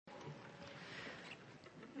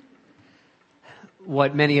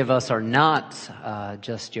What many of us are not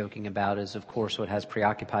just joking about is, of course, what has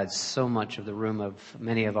preoccupied so much of the room of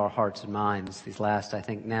many of our hearts and minds these last, I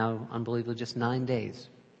think now, unbelievably, just 9 days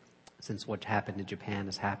since what happened in Japan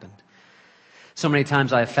has happened. So many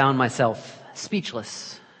times I have found myself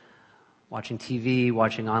speechless, watching TV,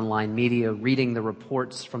 watching online media, reading the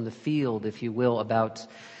reports from the field, if you will, about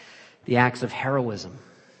the acts of heroism.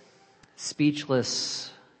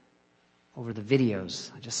 Speechless over the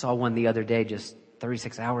videos. I just saw one the other day, just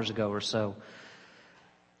 36 hours ago or so.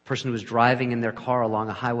 A person who was driving in their car along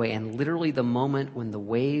a highway, and literally the moment when the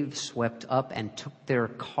wave swept up and took their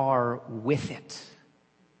car with it,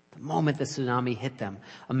 the moment the tsunami hit them,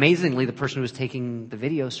 amazingly, the person who was taking the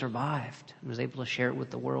video survived and was able to share it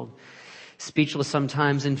with the world. Speechless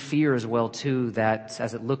sometimes in fear as well, too, that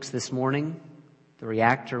as it looks this morning, the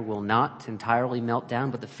reactor will not entirely melt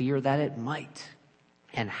down, but the fear that it might.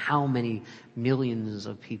 And how many millions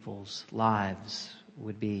of people's lives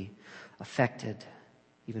would be affected,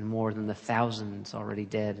 even more than the thousands already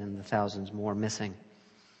dead and the thousands more missing.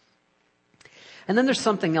 And then there's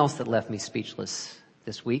something else that left me speechless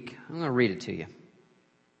this week. I'm going to read it to you.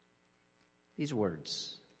 These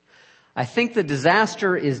words. I think the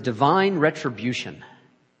disaster is divine retribution,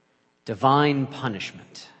 divine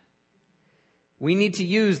punishment. We need to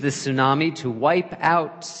use this tsunami to wipe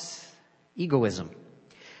out egoism,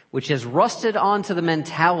 which has rusted onto the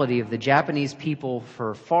mentality of the Japanese people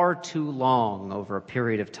for far too long over a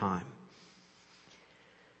period of time.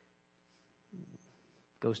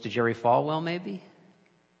 Goes to Jerry Falwell, maybe?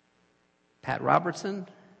 Pat Robertson?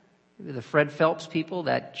 Maybe the Fred Phelps people,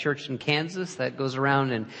 that church in Kansas that goes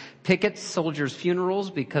around and pickets soldiers'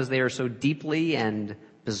 funerals because they are so deeply and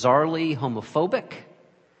bizarrely homophobic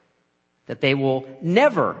that they will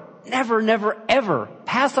never, ever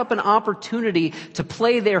pass up an opportunity to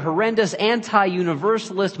play their horrendous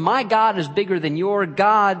anti-universalist, my God is bigger than your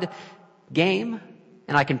God game.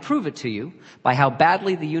 And I can prove it to you by how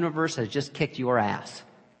badly the universe has just kicked your ass.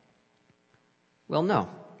 Well, no.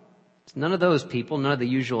 It's none of those people, none of the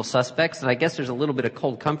usual suspects. And I guess there's a little bit of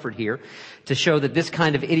cold comfort here to show that this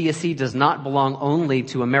kind of idiocy does not belong only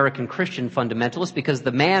to American Christian fundamentalists, because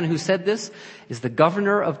the man who said this is the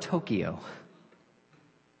governor of Tokyo.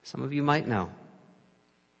 Some of you might know.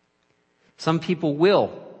 Some people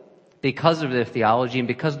will, because of their theology and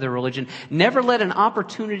because of their religion, never let an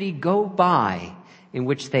opportunity go by in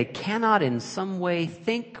which they cannot in some way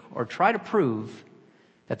think or try to prove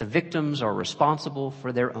that the victims are responsible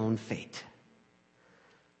for their own fate.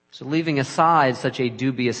 So leaving aside such a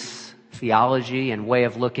dubious theology and way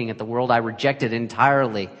of looking at the world, I reject it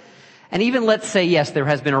entirely. And even let's say, yes, there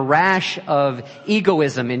has been a rash of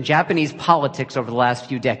egoism in Japanese politics over the last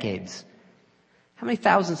few decades. How many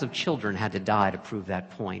thousands of children had to die to prove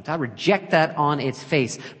that point? I reject that on its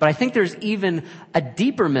face. But I think there's even a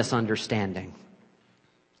deeper misunderstanding,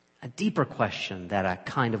 a deeper question that a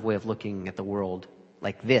kind of way of looking at the world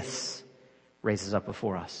like this raises up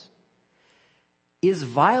before us. Is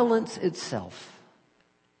violence itself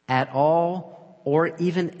at all or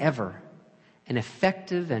even ever an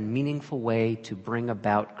effective and meaningful way to bring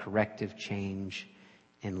about corrective change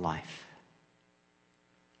in life?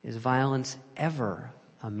 Is violence ever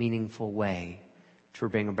a meaningful way to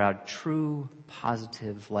bring about true,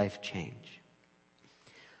 positive life change?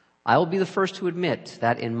 I will be the first to admit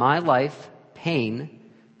that in my life, pain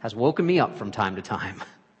has woken me up from time to time,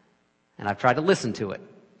 and I've tried to listen to it.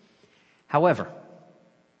 However,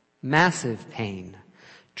 massive pain,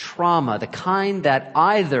 trauma, the kind that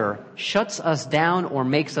either shuts us down or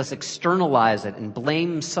makes us externalize it and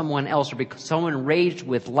blame someone else or become so enraged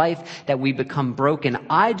with life that we become broken.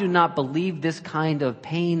 I do not believe this kind of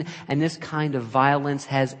pain and this kind of violence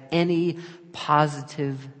has any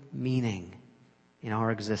positive meaning in our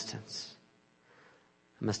existence.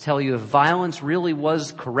 I must tell you, if violence really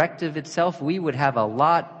was corrective itself, we would have a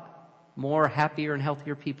lot more happier and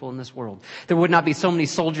healthier people in this world. There would not be so many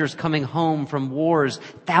soldiers coming home from wars,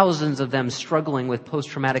 thousands of them struggling with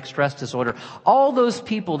post-traumatic stress disorder. All those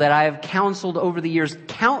people that I have counseled over the years,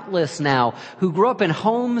 countless now, who grew up in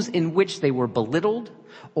homes in which they were belittled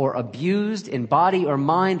or abused in body or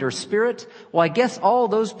mind or spirit, well, I guess all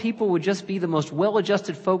those people would just be the most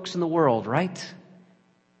well-adjusted folks in the world, right?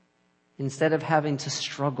 Instead of having to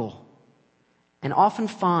struggle and often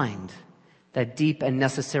find that deep and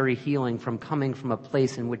necessary healing from coming from a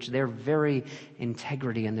place in which their very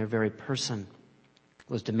integrity and their very person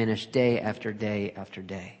was diminished day after day after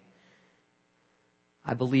day.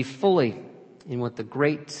 I believe fully in what the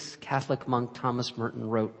great Catholic monk Thomas Merton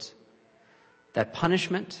wrote, that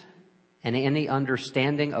punishment and any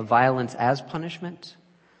understanding of violence as punishment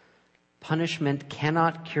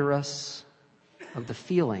cannot cure us of the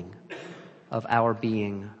feeling of our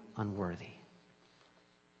being unworthy.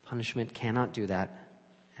 Punishment cannot do that,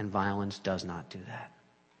 and violence does not do that.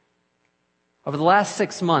 Over the last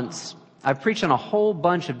 6 months, I've preached on a whole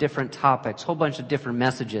bunch of different topics, a whole bunch of different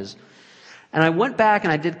messages. And I went back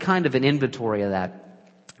and I did kind of an inventory of that.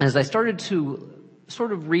 As I started to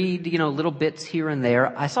sort of read, little bits here and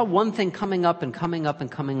there, I saw one thing coming up and coming up and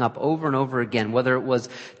coming up over and over again, whether it was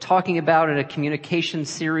talking about in a communication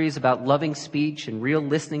series about loving speech and real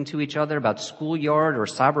listening to each other, about schoolyard or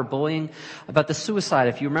cyberbullying, about the suicide,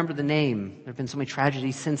 if you remember the name. There have been so many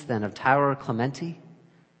tragedies since then, of Tyler Clementi,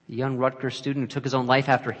 a young Rutgers student who took his own life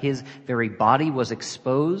after his very body was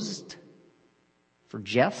exposed for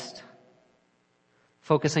jest.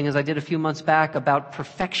 Focusing, as I did a few months back, about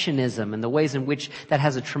perfectionism and the ways in which that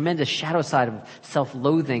has a tremendous shadow side of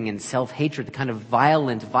self-loathing and self-hatred, the kind of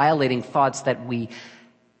violating thoughts that we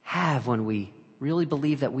have when we really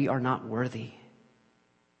believe that we are not worthy.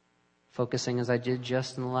 Focusing, as I did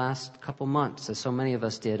just in the last couple months, as so many of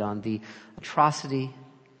us did, on the atrocity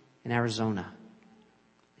in Arizona,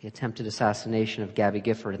 the attempted assassination of Gabby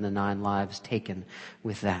Gifford and the 9 lives taken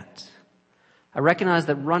with that. I recognize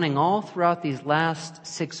that running all throughout these last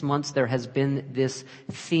 6 months, there has been this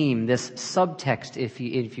theme, this subtext, if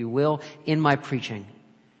you will, in my preaching.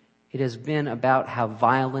 It has been about how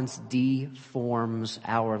violence deforms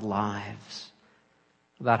our lives,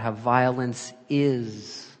 about how violence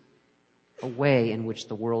is a way in which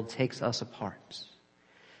the world takes us apart.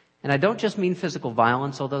 And I don't just mean physical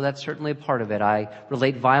violence, although that's certainly a part of it. I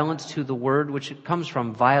relate violence to the word which it comes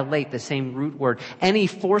from, violate, the same root word. Any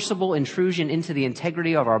forcible intrusion into the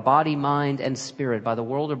integrity of our body, mind, and spirit by the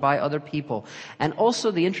world or by other people. And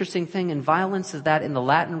also the interesting thing in violence is that in the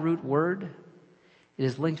Latin root word, it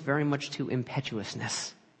is linked very much to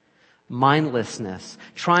impetuousness, mindlessness,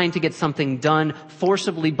 trying to get something done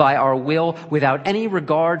forcibly by our will without any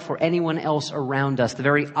regard for anyone else around us. The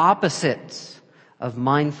very opposite of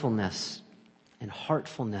mindfulness and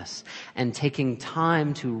heartfulness and taking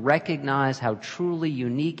time to recognize how truly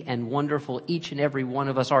unique and wonderful each and every one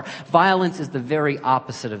of us are. Violence is the very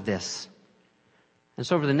opposite of this. And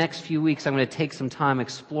so over the next few weeks, I'm going to take some time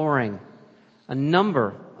exploring a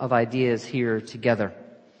number of ideas here together.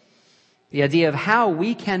 The idea of how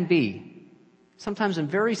we can be, sometimes in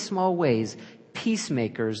very small ways,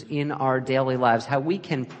 peacemakers in our daily lives, how we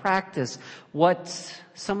can practice what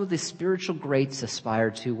some of the spiritual greats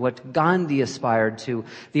aspired to, what Gandhi aspired to,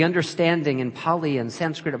 the understanding in Pali and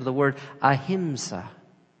Sanskrit of the word ahimsa,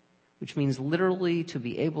 which means literally to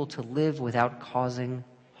be able to live without causing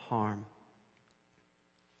harm.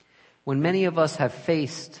 When many of us have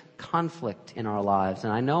faced conflict in our lives,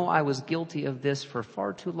 and I know I was guilty of this for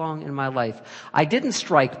far too long in my life, I didn't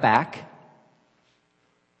strike back.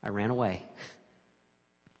 I ran away.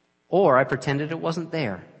 Or I pretended it wasn't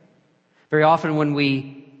there. Very often when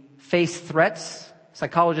we face threats,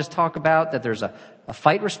 psychologists talk about that there's a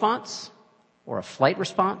fight response, or a flight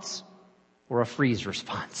response, or a freeze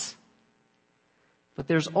response. But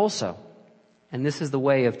there's also, and this is the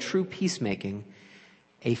way of true peacemaking,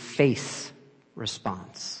 a face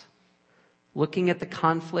response. Looking at the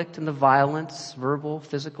conflict and the violence, verbal,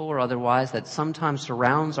 physical, or otherwise, that sometimes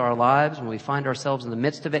surrounds our lives when we find ourselves in the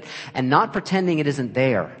midst of it, and not pretending it isn't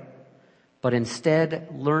there, but instead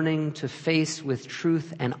learning to face with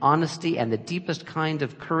truth and honesty and the deepest kind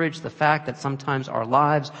of courage the fact that sometimes our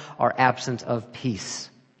lives are absent of peace.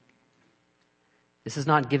 This is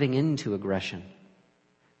not giving in to aggression.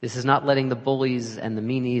 This is not letting the bullies and the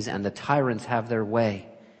meanies and the tyrants have their way.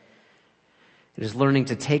 It is learning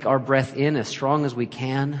to take our breath in as strong as we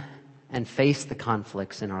can and face the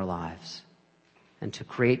conflicts in our lives and to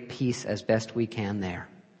create peace as best we can there.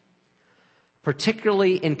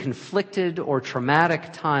 Particularly in conflicted or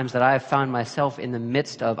traumatic times that I have found myself in the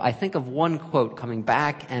midst of, I think of one quote coming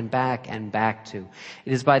back and back and back to.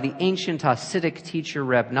 It is by the ancient Hasidic teacher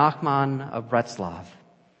Reb Nachman of Breslov.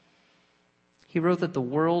 He wrote that the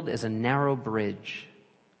world is a narrow bridge,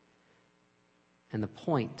 and the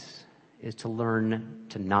point is to learn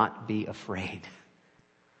to not be afraid.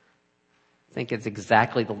 I think it's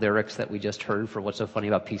exactly the lyrics that we just heard for What's So Funny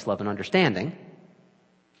About Peace, Love, and Understanding.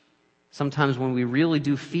 Sometimes when we really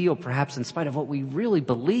do feel, perhaps in spite of what we really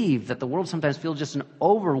believe, that the world sometimes feels just an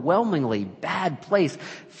overwhelmingly bad place,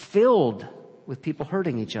 filled with people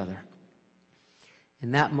hurting each other.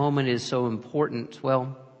 In that moment it is so important,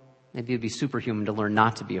 well, maybe it'd be superhuman to learn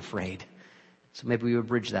not to be afraid. So maybe we would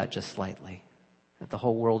bridge that just slightly. That the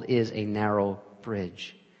whole world is a narrow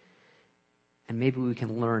bridge. And maybe we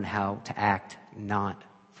can learn how to act not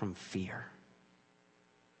from fear.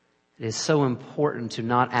 It is so important to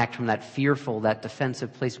not act from that fearful, that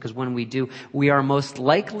defensive place, because when we do, we are most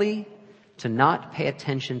likely to not pay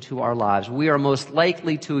attention to our lives. We are most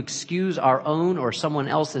likely to excuse our own or someone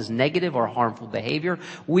else's negative or harmful behavior.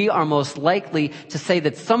 We are most likely to say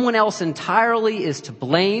that someone else entirely is to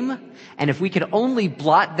blame, and if we could only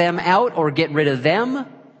blot them out or get rid of them,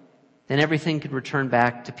 then everything could return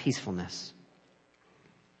back to peacefulness.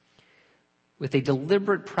 With a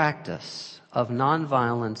deliberate practice of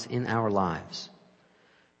nonviolence in our lives,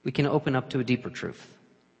 we can open up to a deeper truth.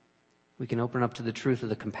 We can open up to the truth of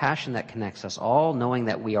the compassion that connects us all, knowing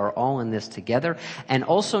that we are all in this together, and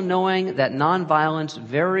also knowing that nonviolence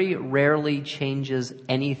very rarely changes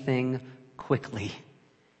anything quickly.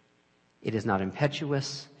 It is not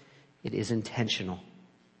impetuous. It is intentional.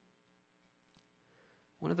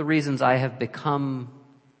 One of the reasons I have become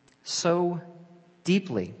so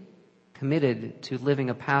deeply committed to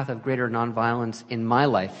living a path of greater nonviolence in my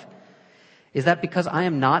life is that because I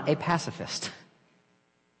am not a pacifist.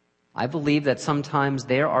 I believe that sometimes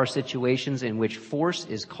there are situations in which force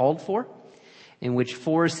is called for, in which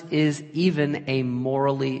force is even a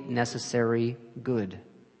morally necessary good.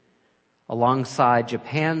 Alongside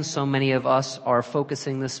Japan, so many of us are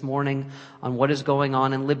focusing this morning on what is going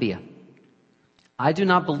on in Libya. I do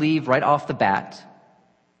not believe right off the bat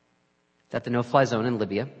that the no-fly zone in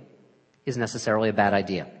Libya is necessarily a bad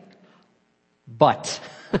idea. But,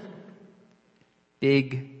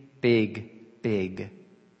 big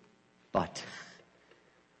but.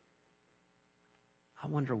 I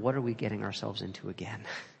wonder, what are we getting ourselves into again?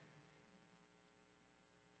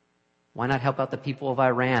 Why not help out the people of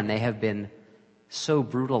Iran? They have been so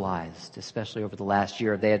brutalized, especially over the last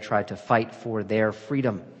year. They had tried to fight for their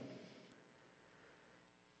freedom.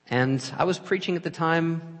 And I was preaching at the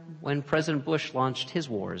time when President Bush launched his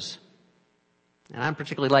wars. And I don't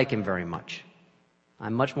particularly like him very much.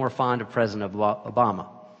 I'm much more fond of President Obama.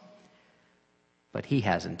 But he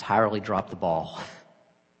has entirely dropped the ball.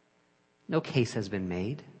 No case has been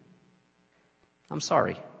made. I'm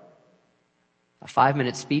sorry. A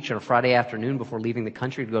 5-minute speech on a Friday afternoon before leaving the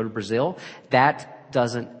country to go to Brazil, that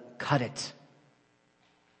doesn't cut it.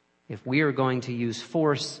 If we are going to use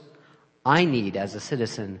force, I need, as a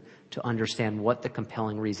citizen, to understand what the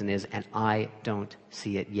compelling reason is, and I don't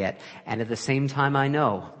see it yet. And at the same time, I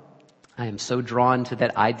know I am so drawn to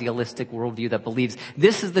that idealistic worldview that believes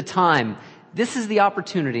this is the time, this is the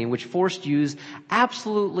opportunity in which forced use,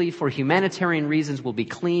 absolutely for humanitarian reasons, will be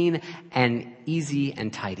clean and easy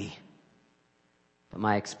and tidy. But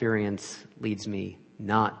my experience leads me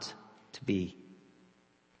not to be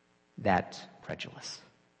that credulous.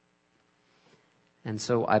 And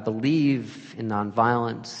so I believe in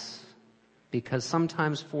nonviolence because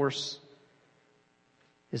sometimes force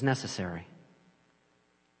is necessary.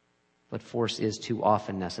 But force is too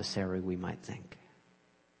often necessary, we might think.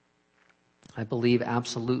 I believe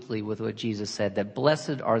absolutely with what Jesus said, that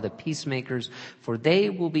blessed are the peacemakers, for they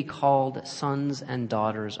will be called sons and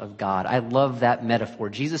daughters of God. I love that metaphor.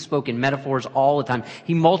 Jesus spoke in metaphors all the time.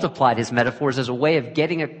 He multiplied his metaphors as a way of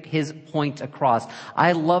getting his point across.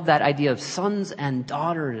 I love that idea of sons and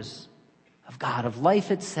daughters of God, of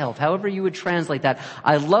life itself, however you would translate that.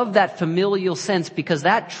 I love that familial sense because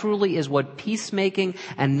that truly is what peacemaking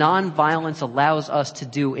and nonviolence allows us to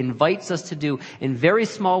do, invites us to do in very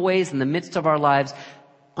small ways in the midst of our lives.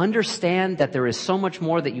 Understand that there is so much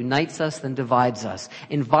more that unites us than divides us.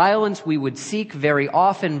 In violence, we would seek very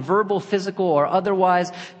often, verbal, physical, or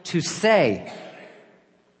otherwise, to say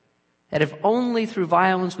that if only through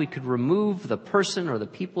violence we could remove the person or the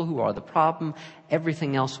people who are the problem,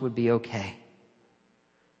 everything else would be okay.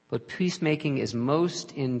 But peacemaking is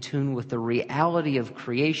most in tune with the reality of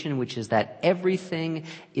creation, which is that everything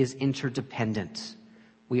is interdependent.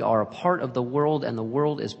 We are a part of the world, and the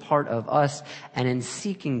world is part of us. And in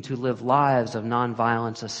seeking to live lives of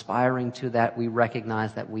nonviolence, aspiring to that, we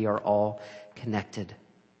recognize that we are all connected.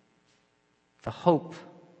 The hope,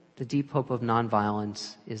 the deep hope of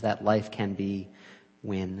nonviolence, is that life can be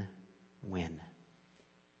win-win,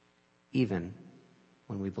 even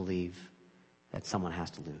when we believe that someone has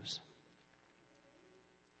to lose.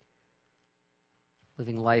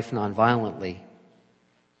 Living life nonviolently,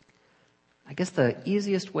 I guess the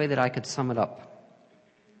easiest way that I could sum it up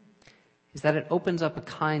is that it opens up a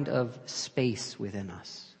kind of space within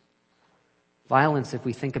us. Violence, if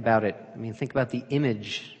we think about it, think about the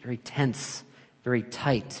image, very tense, very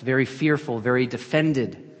tight, very fearful, very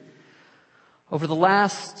defended. Over the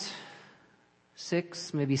last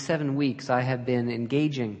 6, maybe 7 weeks, I have been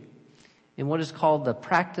engaging in what is called the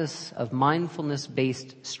practice of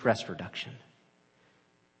mindfulness-based stress reduction.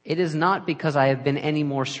 It is not because I have been any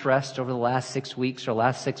more stressed over the last 6 weeks or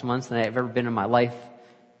last 6 months than I've ever been in my life.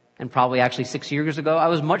 And probably actually 6 years ago, I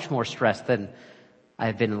was much more stressed than I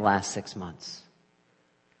have been in the last 6 months.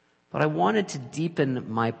 But I wanted to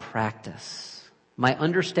deepen my practice, my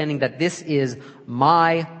understanding that this is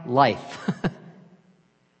my life,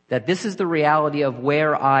 that this is the reality of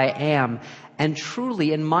where I am. And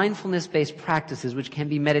truly in mindfulness-based practices, which can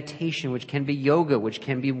be meditation, which can be yoga, which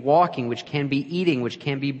can be walking, which can be eating, which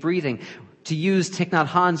can be breathing. To use Thich Nhat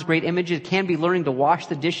Hanh's great image, it can be learning to wash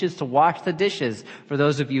the dishes, for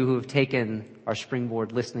those of you who have taken our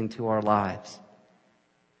springboard listening to our lives.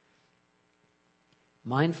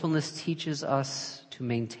 Mindfulness teaches us to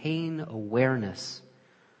maintain awareness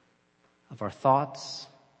of our thoughts,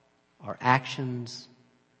 our actions,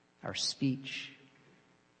 our speech,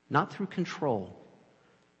 not through control,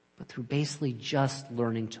 but through basically just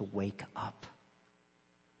learning to wake up.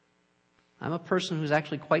 I'm a person who's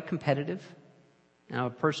actually quite competitive, and I'm a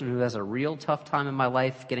person who has a real tough time in my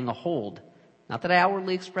life getting a hold. Not that I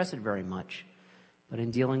outwardly express it very much, but in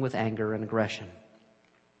dealing with anger and aggression.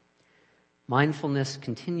 Mindfulness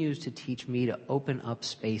continues to teach me to open up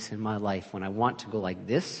space in my life when I want to go like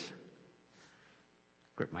this,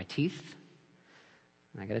 grip my teeth.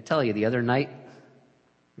 And I got to tell you, the other night,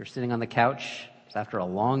 we were sitting on the couch. It was after a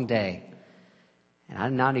long day. And I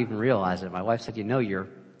did not even realize it. My wife said,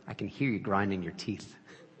 I can hear you grinding your teeth.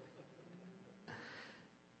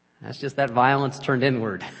 That's just that violence turned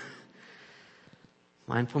inward.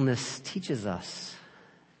 Mindfulness teaches us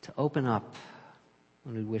to open up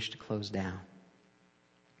when we wish to close down.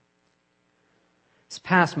 This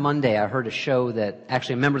past Monday, I heard a show that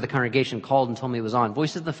actually a member of the congregation called and told me it was on.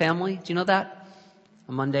 Voices of the Family. Do you know that?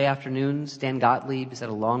 On Monday afternoons, Dan Gottlieb has had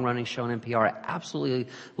a long-running show on NPR. I absolutely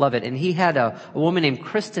love it. And he had a woman named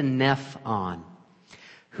Kristin Neff on,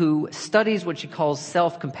 who studies what she calls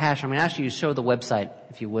self-compassion. I'm going to ask you to show the website,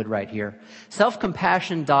 if you would, right here.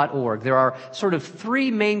 Selfcompassion.org. There are sort of three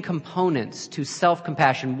main components to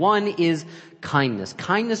self-compassion. One is kindness.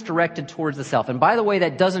 Kindness directed towards the self. And by the way,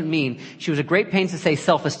 that doesn't mean she was at great pains to say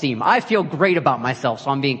self-esteem. I feel great about myself, so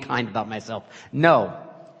I'm being kind about myself. No.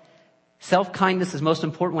 Self-kindness is most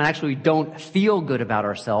important when actually we don't feel good about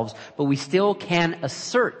ourselves, but we still can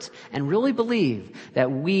assert and really believe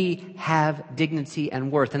that we have dignity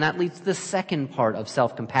and worth. And that leads to the second part of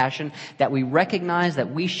self-compassion, that we recognize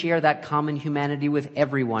that we share that common humanity with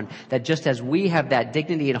everyone, that just as we have that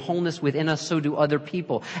dignity and wholeness within us, so do other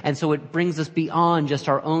people. And so it brings us beyond just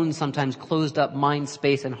our own sometimes closed up mind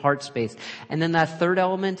space and heart space. And then that third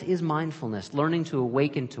element is mindfulness, learning to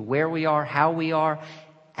awaken to where we are, how we are,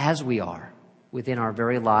 as we are within our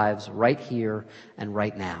very lives right here and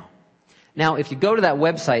right now. Now, if you go to that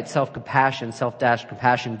website, self-compassion,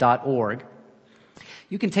 self-compassion.org,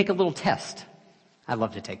 you can take a little test. I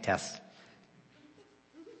love to take tests.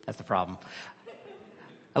 That's the problem.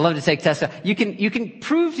 I love to take tests. You can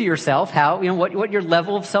prove to yourself how, what your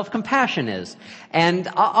level of self-compassion is. And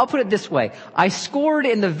I'll put it this way. I scored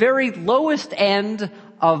in the very lowest end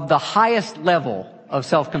of the highest level of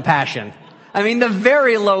self-compassion. I mean, the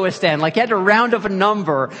very lowest end. Like, you had to round up a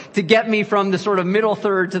number to get me from the sort of middle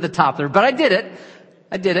third to the top third. But I did it.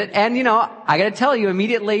 And, I gotta tell you,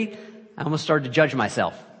 immediately, I almost started to judge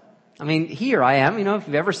myself. I mean, here I am, if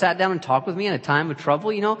you've ever sat down and talked with me in a time of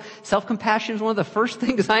trouble, self-compassion is one of the first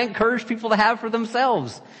things I encourage people to have for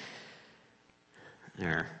themselves.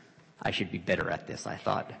 I should be better at this, I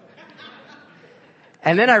thought.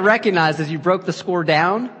 And then I recognized as you broke the score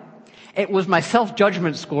down, it was my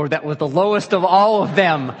self-judgment score that was the lowest of all of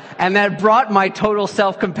them, and that brought my total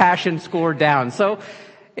self-compassion score down. So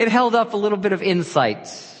it held up a little bit of insight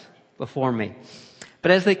before me.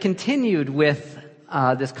 But as they continued with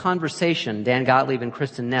this conversation, Dan Gottlieb and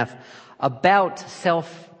Kristin Neff, about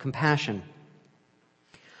self-compassion,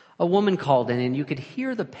 a woman called in, and you could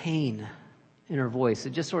hear the pain in her voice. It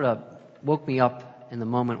just sort of woke me up in the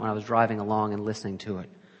moment when I was driving along and listening to it.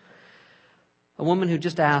 A woman who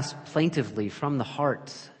just asked plaintively from the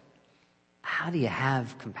heart, how do you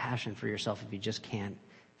have compassion for yourself if you just can't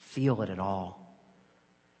feel it at all?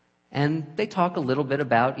 And they talk a little bit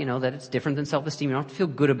about, that it's different than self-esteem. You don't have to feel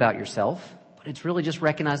good about yourself, but it's really just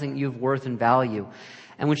recognizing that you have worth and value.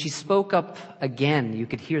 And when she spoke up again, you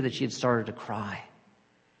could hear that she had started to cry.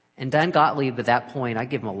 And Dan Gottlieb, at that point, I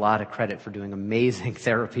give him a lot of credit for doing amazing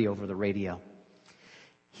therapy over the radio.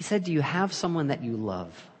 He said, do you have someone that you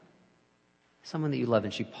love? Someone that you love.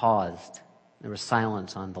 And she paused. There was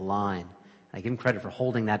silence on the line. I give him credit for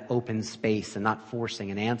holding that open space and not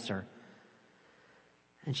forcing an answer.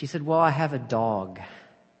 And she said, well, I have a dog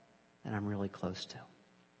that I'm really close to.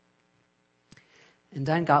 And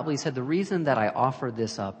Diane Gottlieb said, the reason that I offer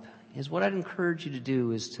this up is what I'd encourage you to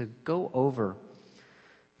do is to go over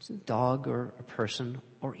a dog or a person,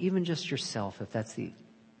 or even just yourself, if that's the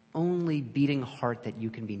only beating heart that you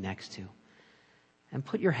can be next to, and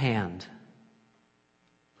put your hand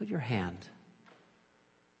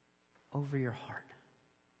over your heart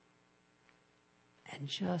and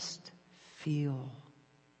just feel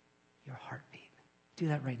your heartbeat. Do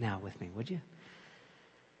that right now with me, would you?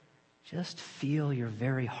 Just feel your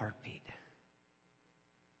very heartbeat.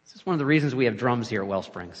 This is one of the reasons we have drums here at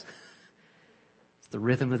Wellsprings. It's the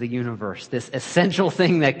rhythm of the universe, this essential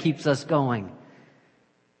thing that keeps us going.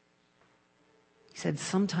 He said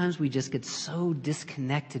sometimes we just get so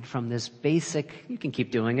disconnected from this basic, you can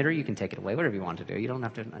keep doing it or you can take it away, whatever you want to do. You don't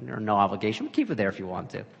have to, under no obligation, but keep it there if you want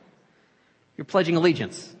to. You're pledging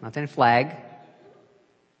allegiance, not to any flag,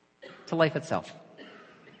 to life itself.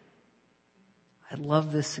 I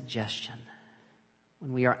love this suggestion.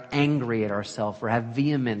 When we are angry at ourselves or have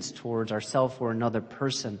vehemence towards ourselves or another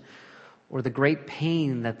person, or the great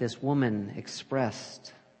pain that this woman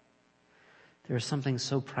expressed, there is something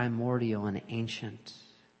so primordial and ancient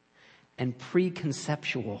and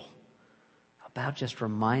preconceptual about just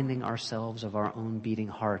reminding ourselves of our own beating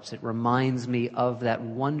hearts. It reminds me of that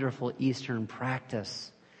wonderful Eastern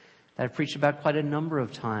practice that I've preached about quite a number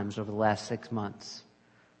of times over the last 6 months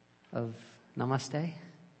of namaste,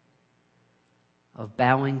 of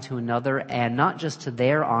bowing to another, and not just to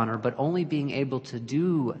their honor, but only being able to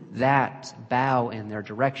do that bow in their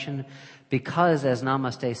direction because, as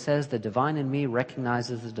namaste says, the divine in me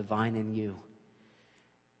recognizes the divine in you.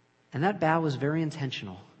 And that bow is very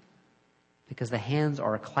intentional because the hands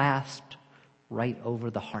are clasped right over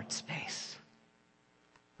the heart space,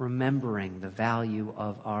 remembering the value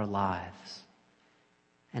of our lives.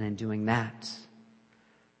 And in doing that,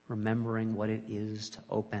 remembering what it is to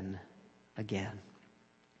open again.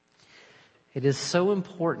 It is so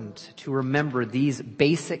important to remember these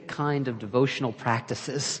basic kind of devotional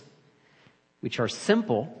practices, which are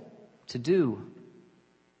simple to do,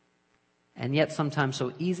 and yet sometimes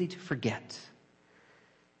so easy to forget.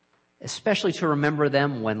 Especially to remember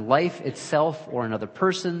them when life itself or another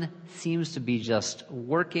person seems to be just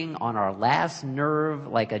working on our last nerve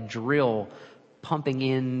like a drill pumping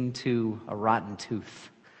into a rotten tooth,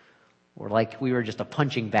 or like we were just a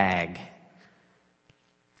punching bag.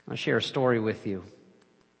 I'll share a story with you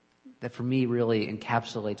that for me really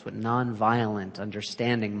encapsulates what nonviolent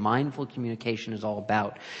understanding, mindful communication is all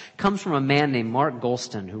about. It comes from a man named Mark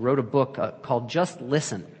Goulston who wrote a book called Just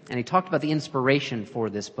Listen. And he talked about the inspiration for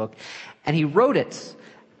this book. And he wrote it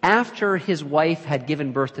after his wife had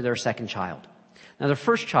given birth to their second child. Now their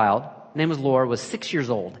first child, her name was Laura, was 6 years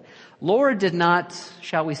old. Laura did not,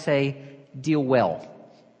 shall we say, deal well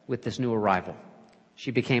with this new arrival.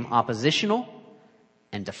 She became oppositional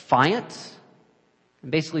and defiant,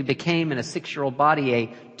 and basically became in a 6-year-old body a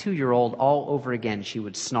 2-year-old all over again. She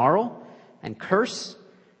would snarl and curse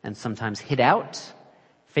and sometimes hit out.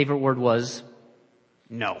 Favorite word was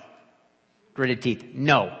no. Gritted teeth,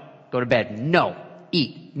 no. Go to bed, no.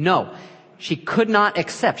 Eat, no. She could not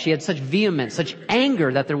accept. She had such vehemence, such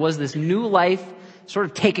anger that there was this new life sort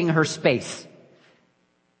of taking her space.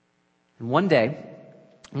 And one day,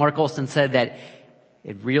 Mark Goulston said that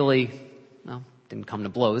it really, didn't come to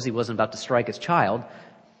blows. He wasn't about to strike his child.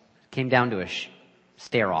 It came down to a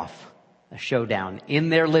stare-off, a showdown in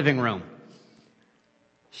their living room.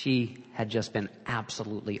 She had just been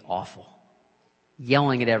absolutely awful,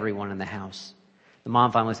 yelling at everyone in the house. The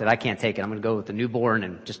mom finally said, I can't take it. I'm going to go with the newborn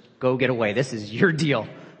and just go get away. This is your deal,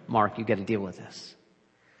 Mark. You got to deal with this.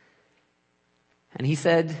 And he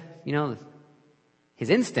said, his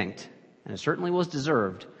instinct, and it certainly was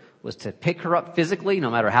deserved, was to pick her up physically,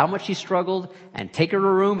 no matter how much she struggled, and take her to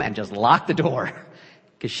a room and just lock the door,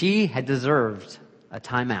 because she had deserved a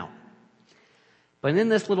timeout. But in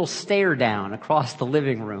this little stare down across the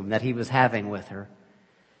living room that he was having with her,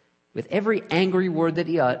 with every angry word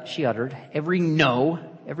that she uttered, every no,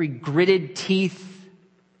 every gritted teeth,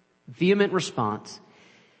 vehement response,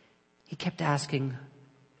 he kept asking,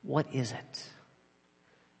 what is it?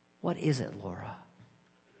 What is it, Laura?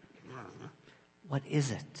 What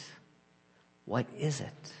is it? What is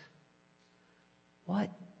it?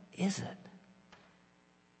 What is it?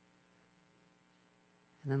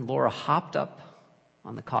 And then Laura hopped up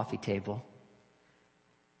on the coffee table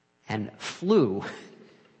and flew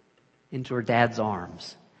into her dad's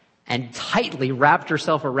arms and tightly wrapped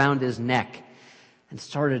herself around his neck and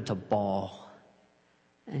started to bawl.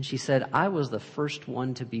 And she said, I was the first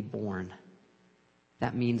one to be born.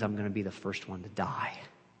 That means I'm going to be the first one to die.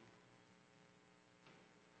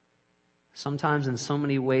 Sometimes in so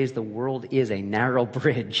many ways the world is a narrow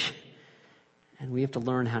bridge, and we have to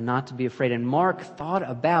learn how not to be afraid. And Mark thought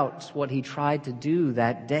about what he tried to do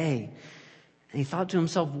that day. And he thought to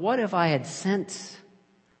himself, what if I had sent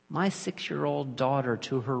my 6-year-old daughter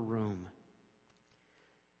to her room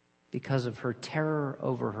because of her terror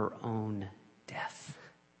over her own death?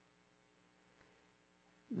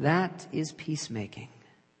 That is peacemaking.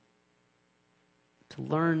 To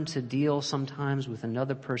learn to deal sometimes with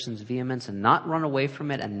another person's vehemence and not run away from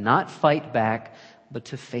it and not fight back, but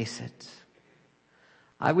to face it.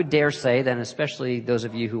 I would dare say that, especially those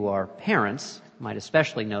of you who are parents might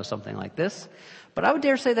especially know something like this, but I would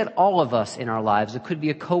dare say that all of us in our lives, it could be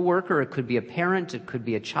a coworker, it could be a parent, it could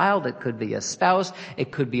be a child, it could be a spouse,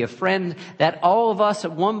 it could be a friend, that all of us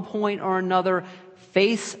at one point or another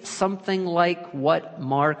face something like what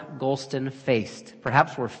Mark Golston faced.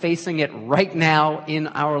 Perhaps we're facing it right now in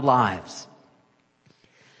our lives.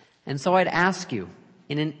 And so I'd ask you,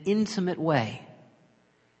 in an intimate way,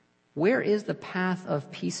 where is the path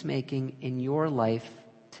of peacemaking in your life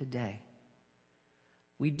today?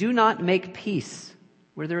 We do not make peace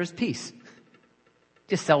where there is peace.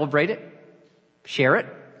 Just celebrate it, share it.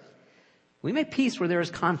 We make peace where there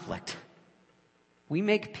is conflict. We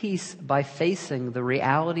make peace by facing the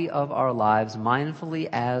reality of our lives mindfully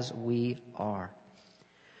as we are.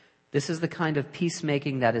 This is the kind of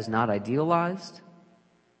peacemaking that is not idealized,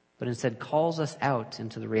 but instead calls us out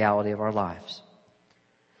into the reality of our lives.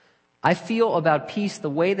 I feel about peace the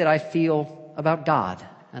way that I feel about God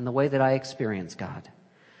and the way that I experience God.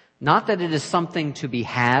 Not that it is something to be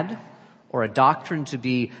had or a doctrine to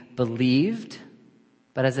be believed,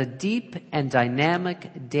 but as a deep and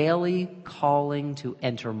dynamic daily calling to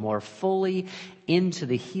enter more fully into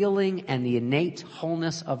the healing and the innate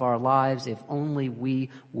wholeness of our lives if only we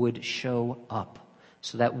would show up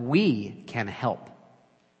so that we can help,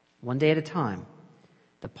 one day at a time,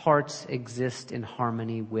 the parts exist in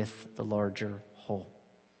harmony with the larger whole.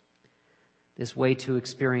 This way to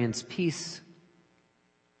experience peace,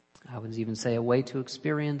 I would even say a way to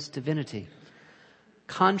experience divinity,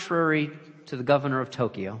 contrary to the governor of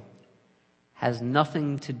Tokyo, has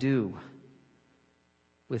nothing to do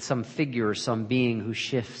with some figure, some being who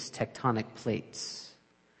shifts tectonic plates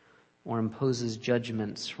or imposes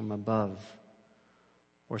judgments from above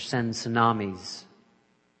or sends tsunamis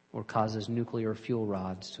or causes nuclear fuel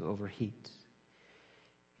rods to overheat.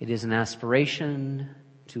 It is an aspiration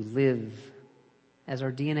to live as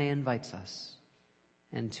our DNA invites us,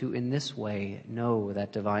 and to, in this way, know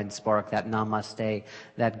that divine spark, that namaste,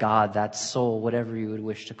 that God, that soul, whatever you would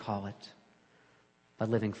wish to call it, by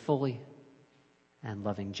living fully and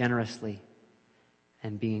loving generously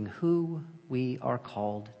and being who we are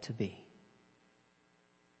called to be.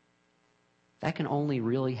 That can only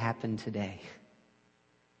really happen today.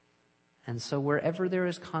 And so wherever there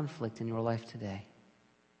is conflict in your life today,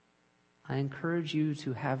 I encourage you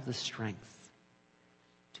to have the strength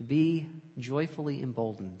to be joyfully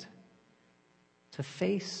emboldened, to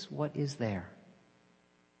face what is there.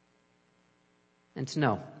 And to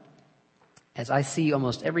know, as I see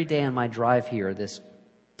almost every day on my drive here, this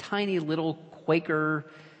tiny little Quaker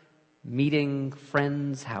meeting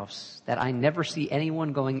friend's house that I never see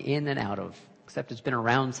anyone going in and out of, except it's been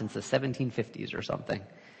around since the 1750s or something.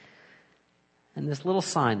 And this little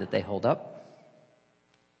sign that they hold up,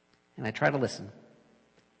 and I try to listen.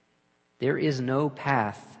 There is no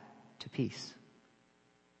path to peace.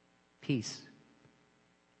 Peace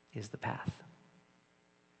is the path.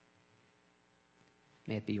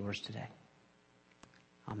 May it be yours today.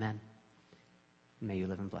 Amen. May you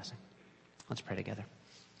live in blessing. Let's pray together.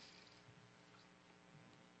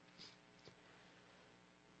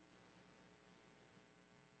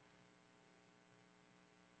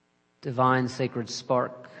 Divine sacred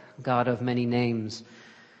spark, God of many names,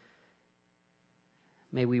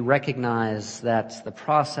 may we recognize that the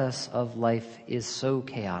process of life is so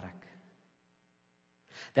chaotic,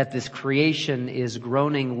 that this creation is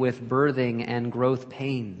groaning with birthing and growth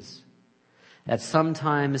pains that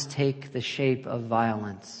sometimes take the shape of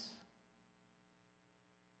violence.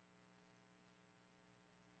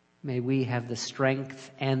 May we have the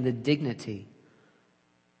strength and the dignity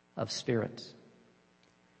of spirit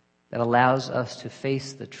that allows us to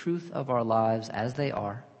face the truth of our lives as they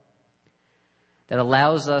are, that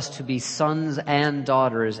allows us to be sons and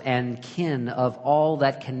daughters and kin of all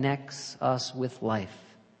that connects us with life,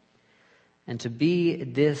 and to be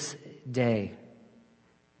this day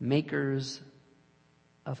makers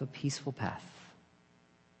of a peaceful path.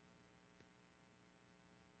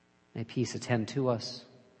 May peace attend to us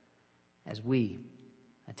as we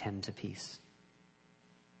attend to peace.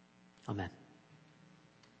 Amen.